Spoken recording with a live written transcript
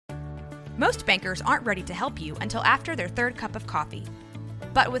Most bankers aren't ready to help you until after their third cup of coffee.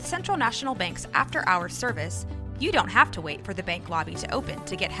 But with Central National Bank's after-hours service, you don't have to wait for the bank lobby to open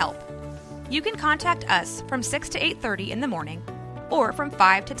to get help. You can contact us from 6 to 8:30 in the morning or from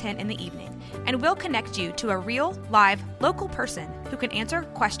 5 to 10 in the evening, and we'll connect you to a real, live, local person who can answer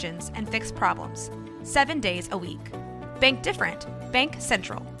questions and fix problems 7 days a week. Bank different. Bank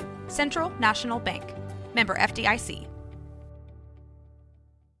Central. Central National Bank. Member FDIC.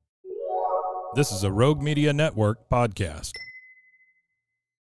 This is a Rogue Media Network podcast.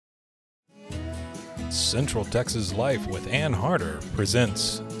 Central Texas Life with Ann Harder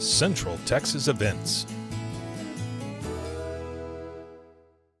presents Central Texas Events.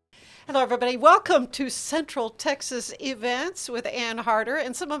 Hello, everybody. Welcome to Central Texas Events with Ann Harder,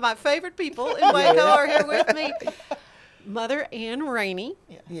 and some of my favorite people in Waco are here with me. Mother Ann Rainey,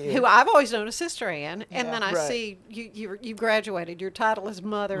 who I've always known as Sister Ann, and then I see you graduated. Your title is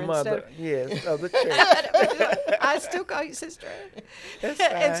Mother instead of... Yes, of the church. I still call you Sister Ann. That's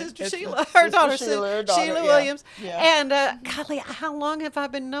And fine. Sister Sheila, her daughter, Sheila Williams. Yeah. And golly, how long have I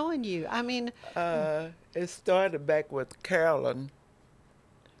been knowing you? I mean... It started back with Carolyn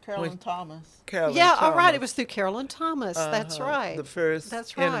Thomas. Carolyn yeah, Thomas. all right. It was through Carolyn Thomas. That's right. The first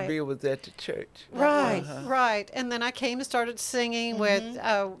interview was at the church. Right, right. And then I came and started singing with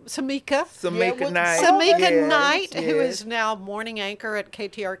Samika. Samika Knight. Samika Knight, who is now morning anchor at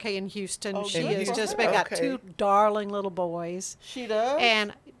KTRK in Houston. She has just got two darling little boys. She does?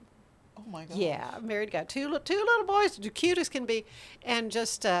 And oh my God. yeah, married, got two little boys, the cutest can be, and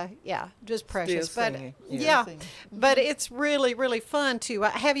just just precious. Still but singing. but it's really, really fun to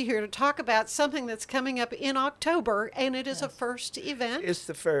have you here to talk about something that's coming up in October, and it is a first event. It's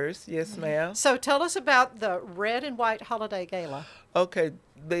the first, yes, ma'am. So tell us about the Red and White Holiday Gala. Okay,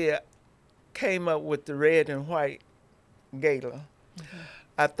 they came up with the red and white gala.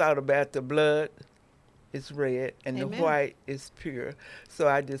 I thought about the blood is red and Amen. the white is pure. So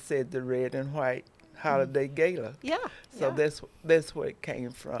I just said the red and white holiday gala. Yeah. So that's where it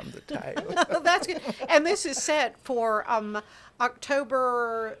came from, the title. That's good. And this is set for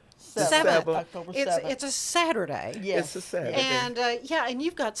October 7th. October 7th. It's a Saturday. Yes. It's a Saturday. And and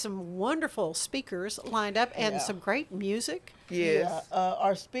you've got some wonderful speakers lined up and some great music. Yes. Yeah.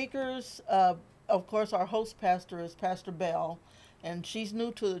 Our speakers, of course, our host pastor is Pastor Bell. And she's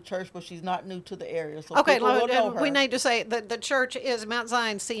new to the church, but she's not new to the area. So Okay, people will know her. we need to say that the church is Mount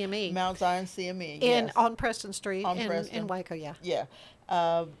Zion CME. Mount Zion CME, yes. On Preston Street on in Preston. Waco, yeah. Yeah.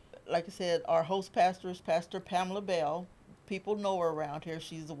 Like I said, our host pastor is Pastor Pamela Bell. People know her around here.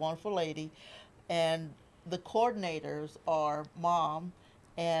 She's a wonderful lady. And the coordinators are Mom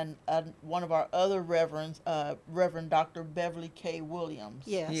and one of our other reverends, Reverend Dr. Beverly K. Williams.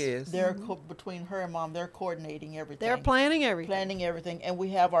 Yes. Yes. They're between her and Mom, they're coordinating everything. They're planning everything. And we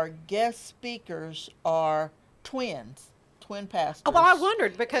have our guest speakers are twin pastors. Oh, well, I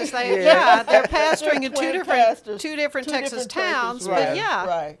wondered because they're pastoring in two different Texas towns. Right,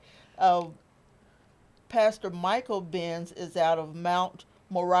 but right. Pastor Michael Benz is out of Mount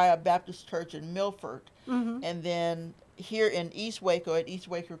Moriah Baptist Church in Milford, and then here in East Waco, at East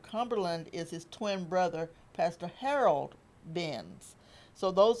Waco, Cumberland, is his twin brother, Pastor Harold Benz. So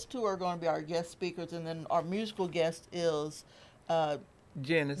those two are going to be our guest speakers, and then our musical guest is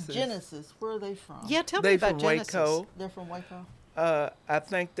Genesis. Where are they from? yeah, tell me about from Genesis. Waco. They're from Waco? I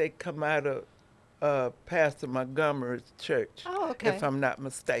think they come out of Pastor Montgomery's church, Oh, okay. if I'm not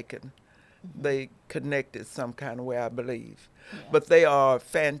mistaken. They connected some kind of way, I believe. Yeah. But they are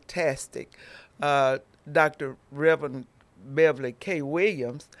fantastic. Dr. Reverend Beverly K.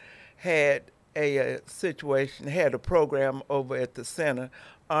 Williams had a program over at the center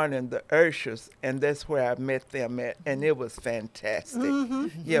honoring the Urshers, and that's where I met them at, and it was fantastic.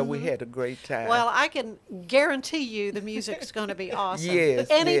 We had a great time. Well, I can guarantee you the music's going to be awesome. Yes.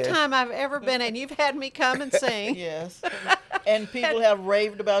 Anytime I've ever been, and you've had me come and sing. Yes. And people have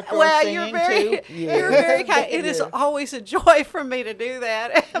raved about your singing, you're very, too. you're very kind. It is always a joy for me to do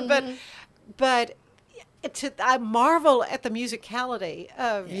that. But I marvel at the musicality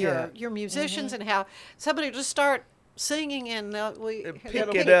of your musicians and how somebody just start singing and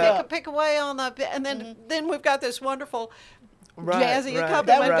pick away on the, and then we've got this wonderful jazzy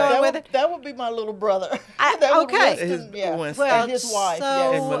accompaniment going with it. That would be my little brother. Winston, and his wife,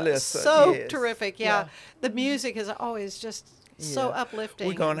 and Melissa. So terrific, The music is always just so uplifting.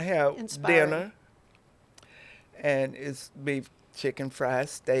 We're going to have inspiring. dinner, and it's beef, chicken, fried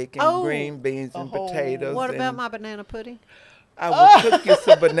steak, and green beans and potatoes. What about my banana pudding? I will cook you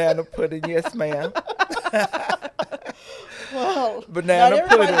some banana pudding, yes, ma'am. Well, Banana not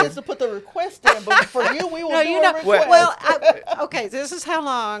everybody pudding. gets to put the request in, but for you, we will No, do you a know. request. Well, okay. This is how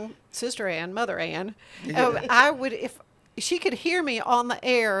long Sister Ann, Mother Ann, I would if she could hear me on the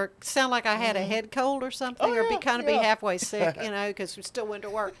air, sound like I had a head cold or something, Oh, or be yeah, kind of be yeah. halfway sick, because we still went to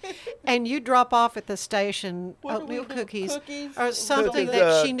work, and you drop off at the station What do we oatmeal do? cookies Cookies? or something Cookies,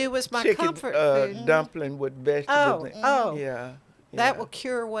 that she knew was my chicken, comfort food. dumpling with vegetables. Oh. Yeah. That yeah. will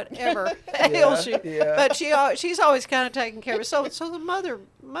cure whatever ails you. yeah. But she's always kind of taking care of it. So the mother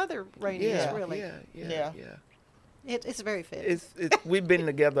Rainey Yeah, is really Yeah. it's very fit. It's we've been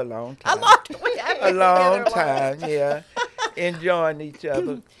together a long a time. lot. We have A been long together time, yeah. Enjoying each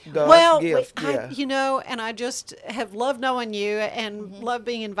other. God's Well, gift, yeah. and I just have loved knowing you and love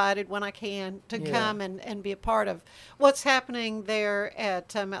being invited when I can to Yeah. come and be a part of what's happening there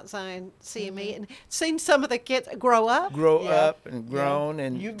at Mount Zion CME and seeing some of the kids grow up Grow Yeah. up and grown,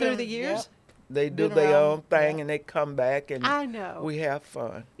 and You've through been- the years. they do been their around, own thing, yeah. and they come back, and I know. we have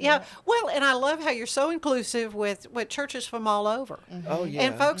fun. Yeah. Well, and I love how you're so inclusive with churches from all over. Oh yeah.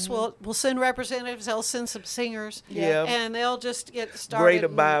 And folks will send representatives, they'll send some singers, Yeah. and they'll just get started. Greater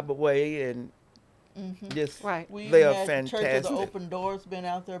and- Bible Way, and just Right. We they are even had Church of fantastic. the Open Doors been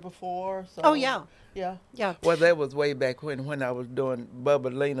out there before. So Oh, yeah. Yeah. Yeah. Well, that was way back when I was doing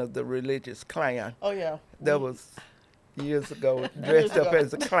Bubba Lena, the religious clown. Oh yeah. That was years ago, dressed up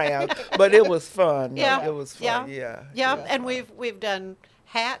as a clown, but it was fun. though. Yeah. It was Yeah. fun. Yeah. Yeah, Yeah. and we've done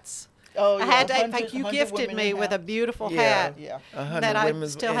hats. Oh yeah. I had to, in 100 fact, you 100 gifted women me in with a hats. beautiful Yeah. hat. Yeah. 100 That I women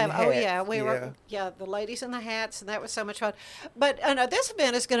still in have. Oh yeah, hats, we were the ladies in the hats, and that was so much fun. But this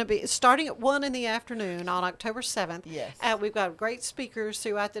event is going to be starting at 1 in the afternoon on October 7th. Yes. We've got great speakers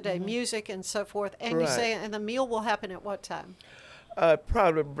throughout the day, music and so forth. And you Right. say, and the meal will happen at what time?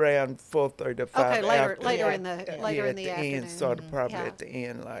 Probably around 4:35. Okay, later after. later Yeah. in the Yeah. later yeah, in the at afternoon. end, sort of probably Yeah. at the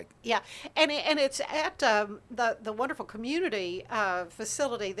end, like. Yeah, and it's at the wonderful community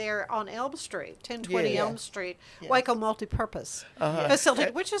facility there on Elm Street, 1020 Yeah. Elm Street, Yes. Waco Multipurpose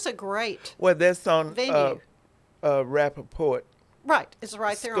Facility, which is a great Well, that's on venue. Rappaport Right, it's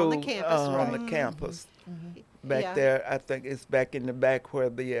right there on the School, campus. on right. the campus. Back Yeah. there, I think it's back in the back where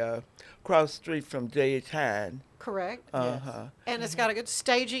the cross street from J.H. Hine. Correct. Uh-huh. And it's got a good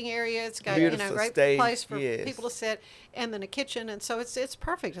staging area. It's got Beautiful great stage, place for yes. people to sit, and then a kitchen, and so it's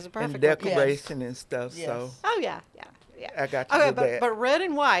perfect. It's a And perfect location. decoration and stuff, Yes. so Oh yeah. I got to Okay, do but that. but red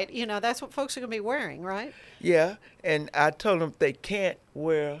and white, that's what folks are going to be wearing, right? Yeah, and I told them if they can't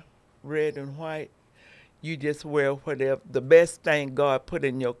wear red and white, you just wear whatever, the best thing God put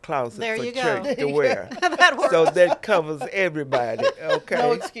in your closet There for you go. church to wear. That works. So that covers everybody, okay?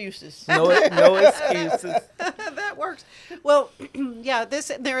 No excuses. No excuses. That works. Well, yeah,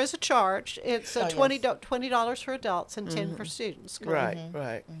 there is a charge. It's Oh, yes. $20 for adults and 10 for students. correct?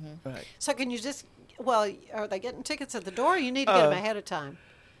 Right, right. So can you just are they getting tickets at the door? Or you need to get them ahead of time.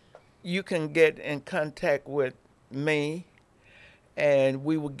 You can get in contact with me, and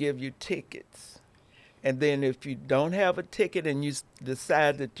we will give you tickets. And then if you don't have a ticket and you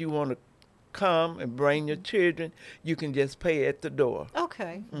decide that you want to come and bring your children, you can just pay at the door.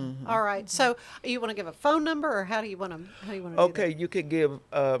 Okay. All right. So you want to give a phone number, or how do you want to do that? Okay, you can give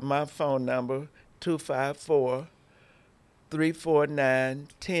my phone number,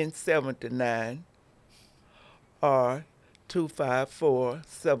 254-349-1079, or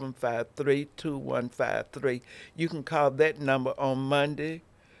 254-753-2153. You can call that number on Monday,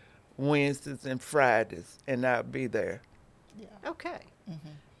 Wednesdays, and Fridays, and I'll be there. Okay.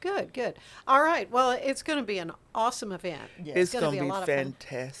 Good. All right. Well, it's going to be an awesome event. Yes. It's gonna going to be a be lot of fun.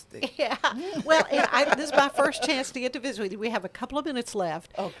 fantastic. Yeah. Well, this is my first chance to get to visit with you. We have a couple of minutes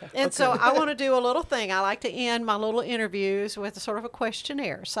left. Okay. And so I want to do a little thing. I like to end my little interviews with sort of a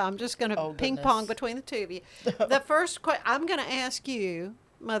questionnaire. So I'm just going to Oh, ping goodness. pong between the two of you. The first question, I'm going to ask you,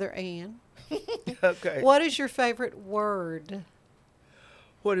 Mother Ann, Okay. what is your favorite word?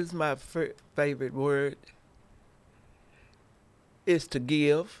 What is my favorite word? Is to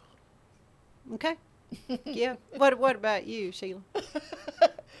give. Okay. Yeah. What about you, Sheila?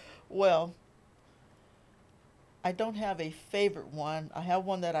 Well, I don't have a favorite one. I have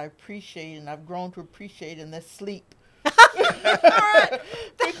one that I appreciate, and I've grown to appreciate, and that's sleep.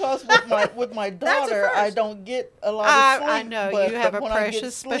 Because with my That's a daughter, I first. don't get a lot of sleep. I know but you have a when I get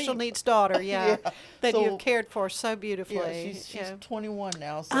precious special sleep- needs daughter, yeah, Yeah. that So- you've cared for so beautifully. Yeah, she's yeah. 21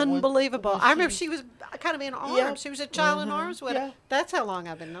 now. So when- Unbelievable. when I remember she was kind of in arms. Yeah. She was a child in arms with Yeah. her. That's how long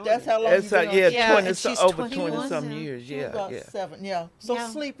I've been knowing That's you. how long That's you've been on- Yeah, 20, and she's over 21 20-some now. years. She was Yeah, about yeah. 7, yeah. So Yeah.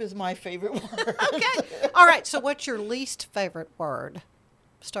 sleep is my favorite word. Okay. All right. So what's your least favorite word?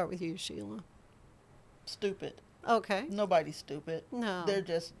 Start with you, Sheila. Stupid. Okay. Nobody's stupid. No. They're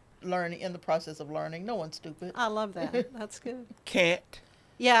just learning, in the process of learning. No one's stupid. I love that. That's good. Can't.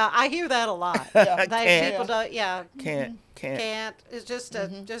 Yeah, I hear that a lot. Yeah. People don't. Yeah, Can't. It's just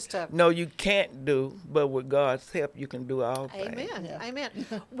a. No, you can't do, but with God's help, you can do all things. Amen. Yeah. Amen.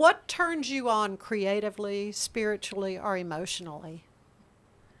 What turns you on creatively, spiritually, or emotionally?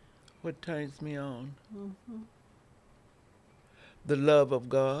 What turns me on? The love of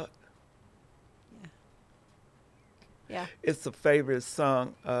God. Yeah. It's a favorite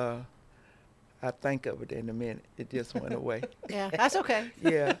song. I think of it in a minute. It just went away. Yeah, that's okay.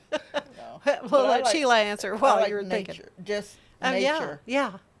 Yeah. No. We'll But I let like- Sheila answer I while like you're nature. thinking. Just Yeah, nature.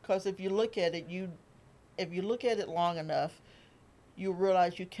 yeah. Because if you look at it, if you look at it long enough, you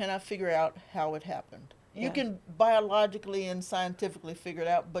realize you cannot figure out how it happened. You Yeah. can biologically and scientifically figure it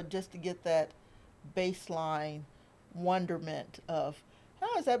out, but just to get that baseline wonderment of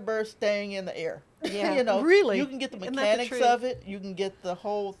how is that bird staying in the air? Yeah, You know, really. you can get the Isn't that the mechanics truth? of it, you can get the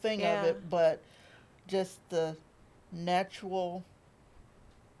whole thing Yeah. of it, but just the natural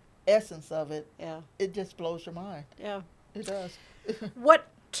essence of it, Yeah, it just blows your mind. yeah. It does. What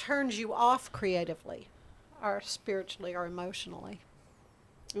turns you off creatively, or spiritually, or emotionally?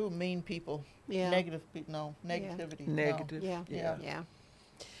 Ooh, mean people. Yeah. Negative people. No. Negativity. no. Negative. Yeah, Yeah. yeah.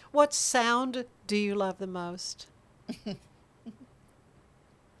 What sound do you love the most?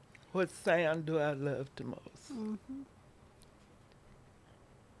 What sound do I love the most?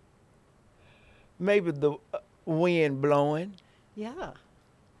 Maybe the wind blowing. Yeah.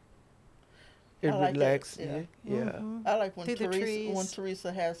 It I like it, relaxes yeah. you. Yeah. I like when Through the trees.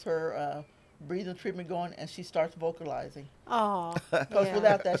 Teresa has her breathing treatment going and she starts vocalizing. Oh, Because yeah.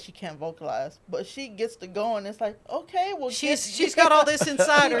 without that, she can't vocalize. But she gets to going. It's like, okay, well, She's got all this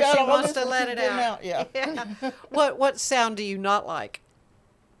inside her. got She all wants this to and let she's it getting out. Yeah. Yeah. What sound do you not like?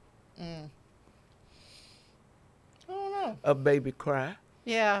 I don't know. A baby cry.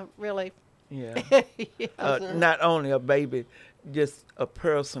 Yeah, really. Yeah. Yeah. there- Not only a baby, just a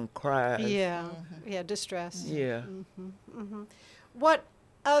person cries. Yeah. Yeah, distress. Yeah. What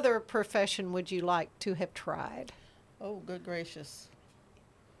other profession would you like to have tried? Oh, good gracious.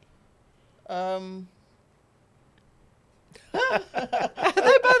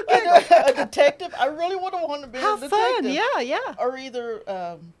 A detective. I really would have wanted to be How a detective. fun. Yeah, yeah. Or either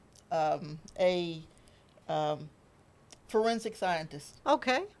a forensic scientist.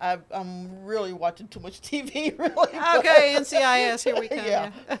 Okay. I'm really watching too much TV, really. Okay, NCIS, here we come.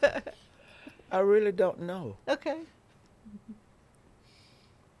 Yeah. Yeah. I really don't know. Okay.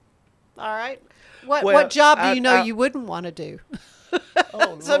 All right. What Well, job do I- you know I- you wouldn't want to do?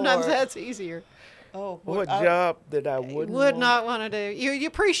 Oh, Sometimes Lord. that's easier. Oh, boy, What I- job that I wouldn't Would want? not want to do. You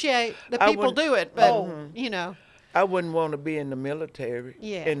appreciate the I people would- do it, but Oh. you know, I wouldn't want to be in the military.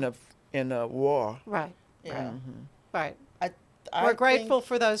 Yeah. In a war. right, Yeah. right. I We're grateful think-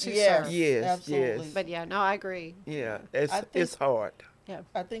 for those who yes, serve. Yes, absolutely. yes. But yeah, no, I agree. Yeah. I It's hard. Yeah,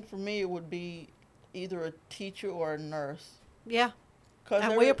 I think for me it would be either a teacher or a nurse. yeah, 'Cause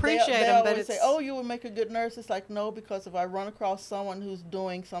And they- we they- appreciate they 'em, but always say, it's- "Oh, you would make a good nurse." It's like, no, because if I run across someone who's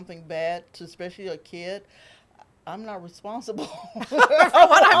doing something bad, to especially a kid, I'm not responsible for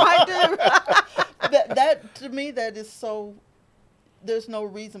what I might do. that to me, that is so. There's no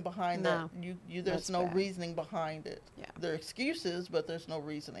reason behind No, that. There's that's no bad. reasoning behind it. Yeah. There are excuses, but there's no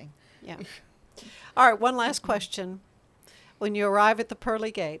reasoning. Yeah. All right, one last question. When you arrive at the pearly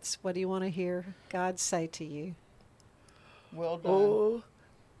gates, what do you want to hear God say to you? Well done. Oh,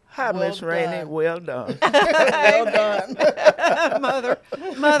 hi, Well Miss Rainey. done. Well done. Well done. Mother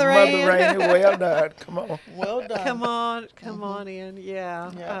Mother Ann. Rainey, well done. Come on. Well done. Come on in.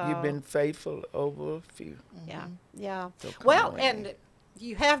 Yeah. Yeah. You've been faithful over a few. Yeah, yeah. So come Well, on and in.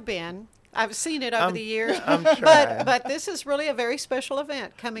 you have been. I've seen it over I'm- the years. I'm trying. But this is really a very special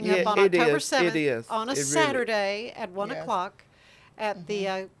event coming Yeah, up on it October is, 7th it is. on a It really- Saturday at 1 Yes. o'clock at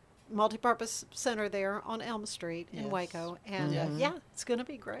the multipurpose center there on Elm Street in Yes. Waco. And Yes. yeah, it's going to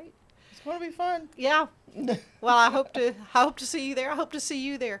be great. It's going to be fun. Yeah. Well, I hope to see you there. I hope to see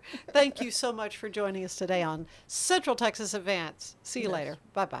you there. Thank you so much for joining us today on Central Texas Advance. See you Yes. later.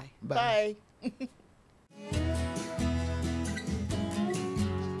 Bye-bye. Bye. Bye.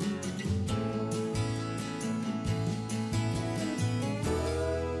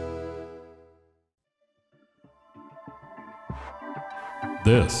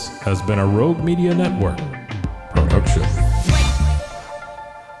 This has been a Rogue Media Network production.